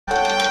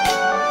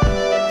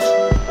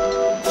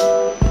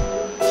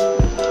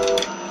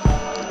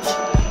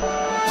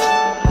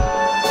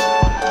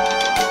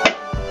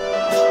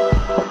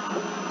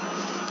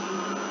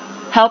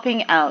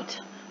Helping Out,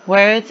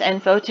 Words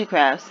and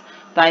Photographs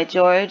by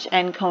George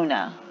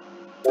Ancona.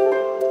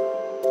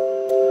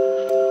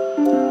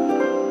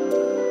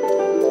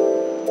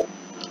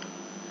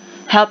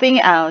 Helping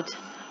out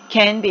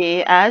can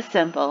be as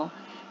simple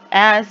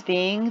as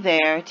being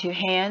there to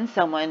hand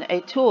someone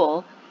a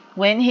tool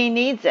when he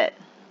needs it.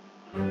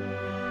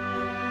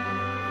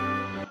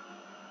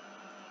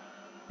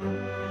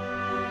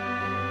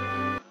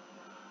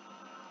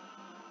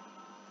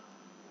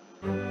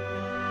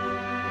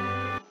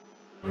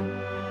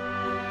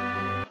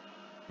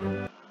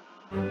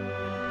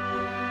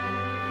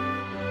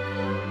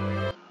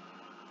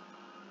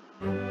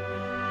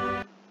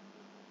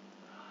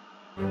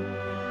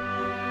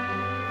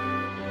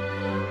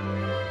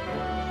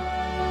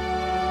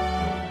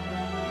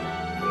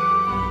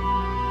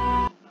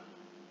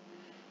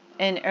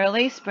 In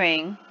early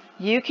spring,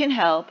 you can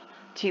help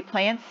to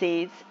plant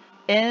seeds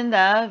in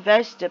the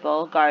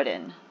vegetable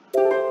garden.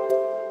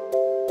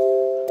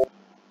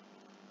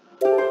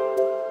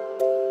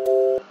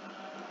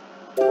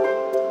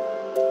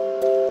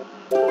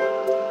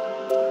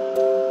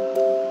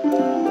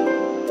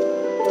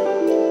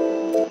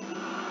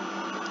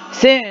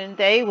 Soon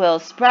they will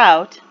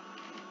sprout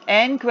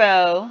and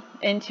grow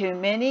into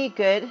many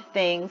good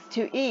things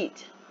to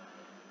eat.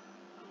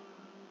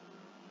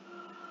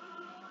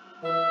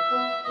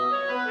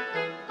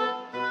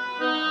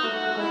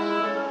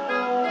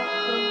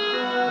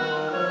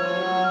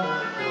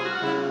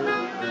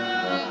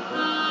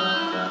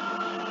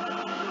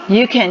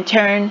 You can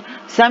turn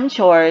some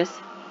chores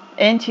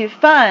into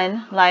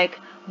fun, like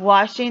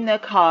washing the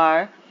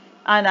car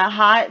on a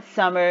hot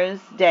summer's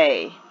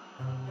day.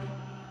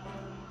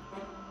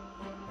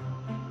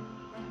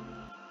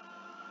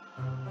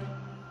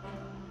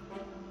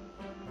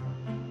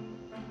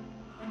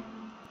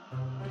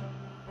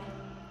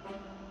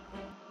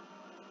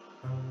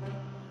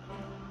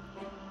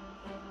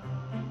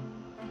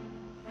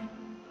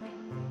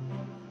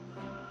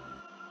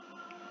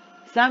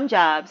 Some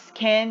jobs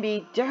can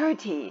be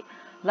dirty,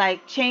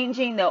 like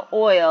changing the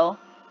oil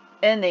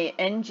in the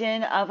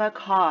engine of a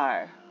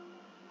car.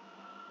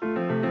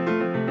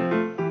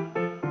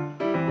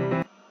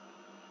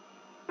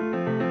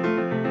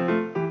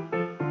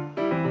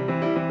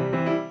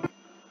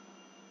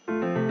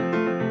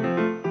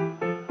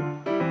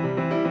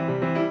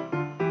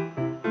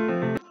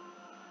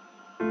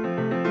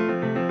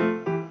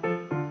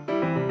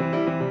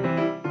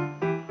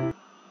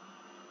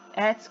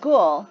 At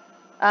school,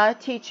 a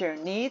teacher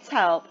needs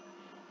help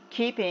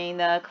keeping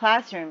the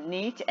classroom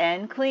neat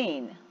and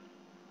clean.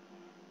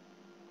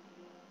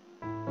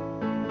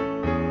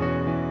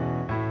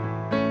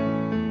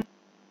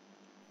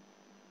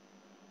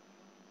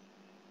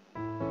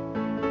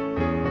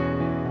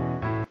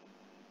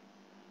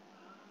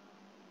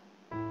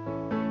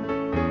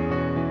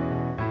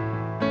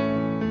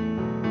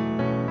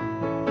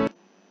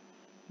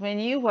 When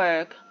you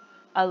work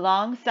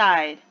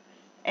alongside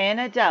an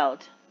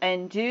adult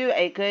and do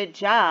a good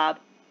job,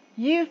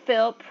 you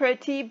feel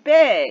pretty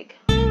big.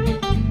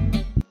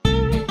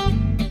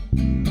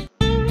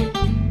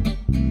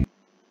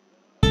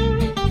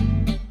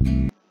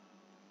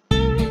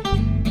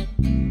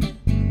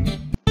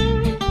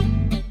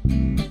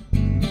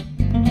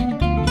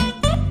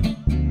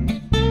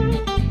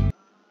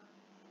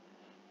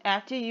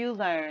 After you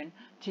learn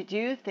to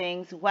do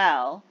things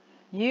well,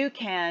 you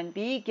can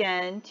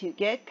begin to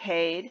get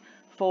paid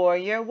for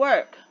your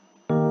work.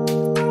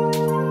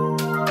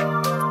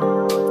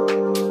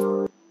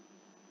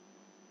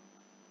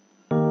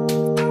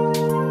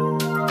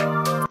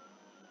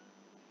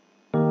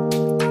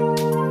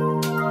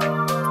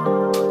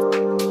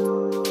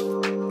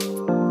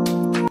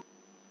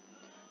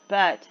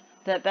 But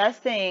the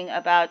best thing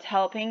about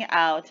helping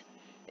out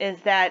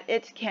is that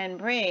it can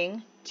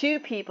bring two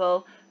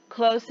people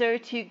closer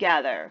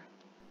together.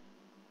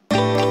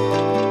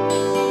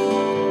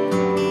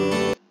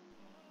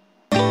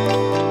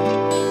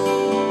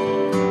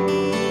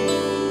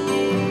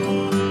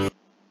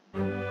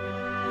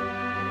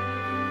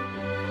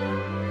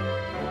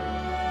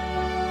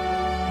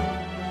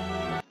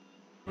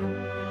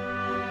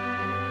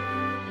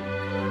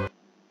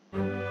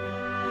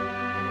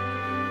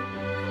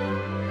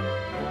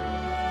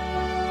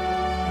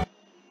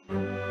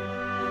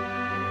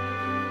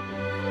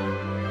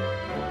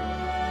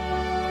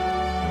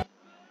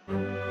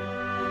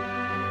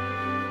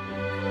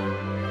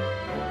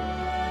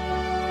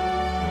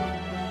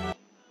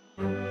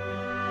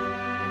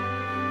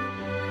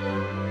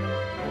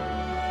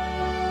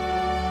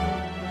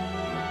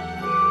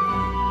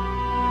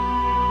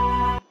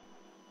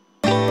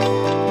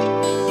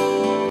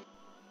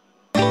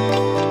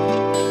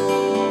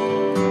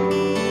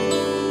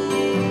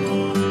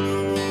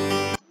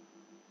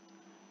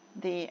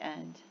 The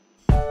end.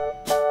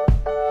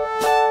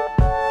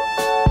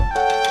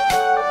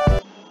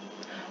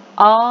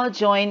 All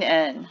Join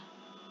In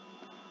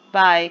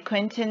by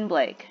Quintin.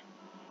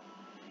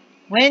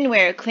 When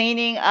we're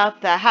cleaning up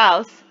the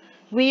house,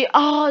 we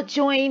all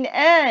join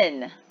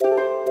in.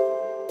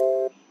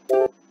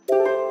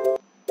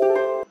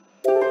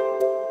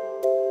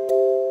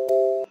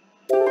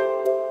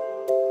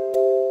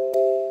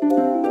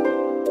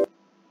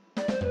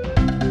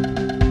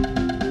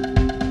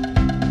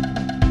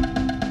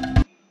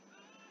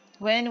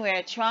 when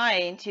we're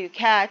trying to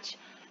catch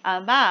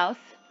a mouse,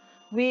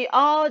 we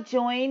all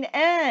join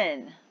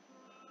in.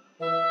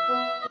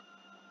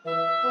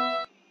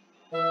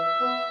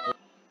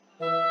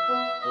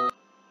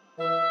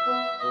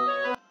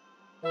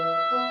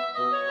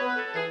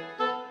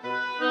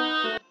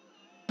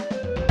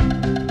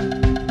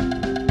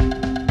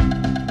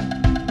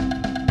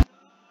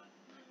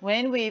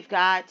 When we've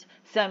got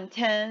some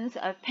tins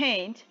of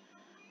paint,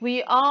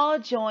 we all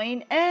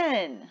join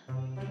in.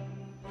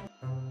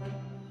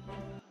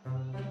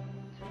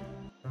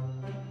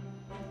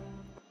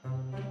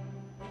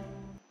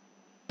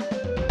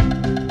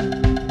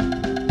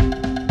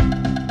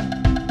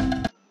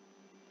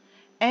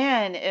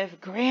 And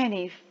if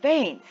Granny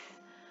faints,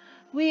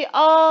 we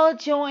all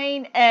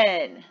join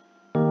in.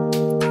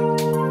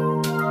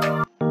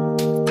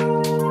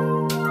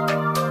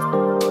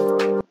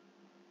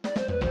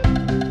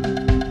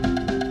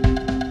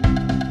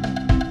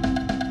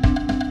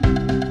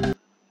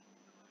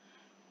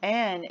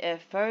 And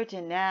if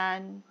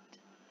Ferdinand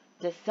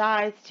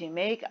decides to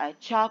make a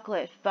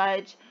chocolate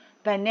fudge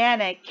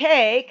banana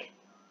cake,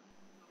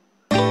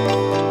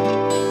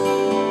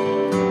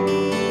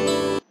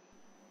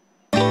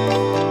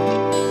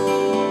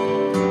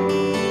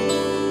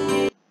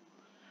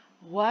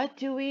 what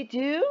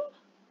do?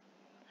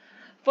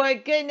 For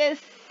goodness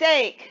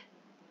sake,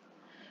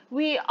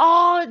 we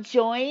all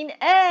join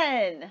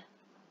in.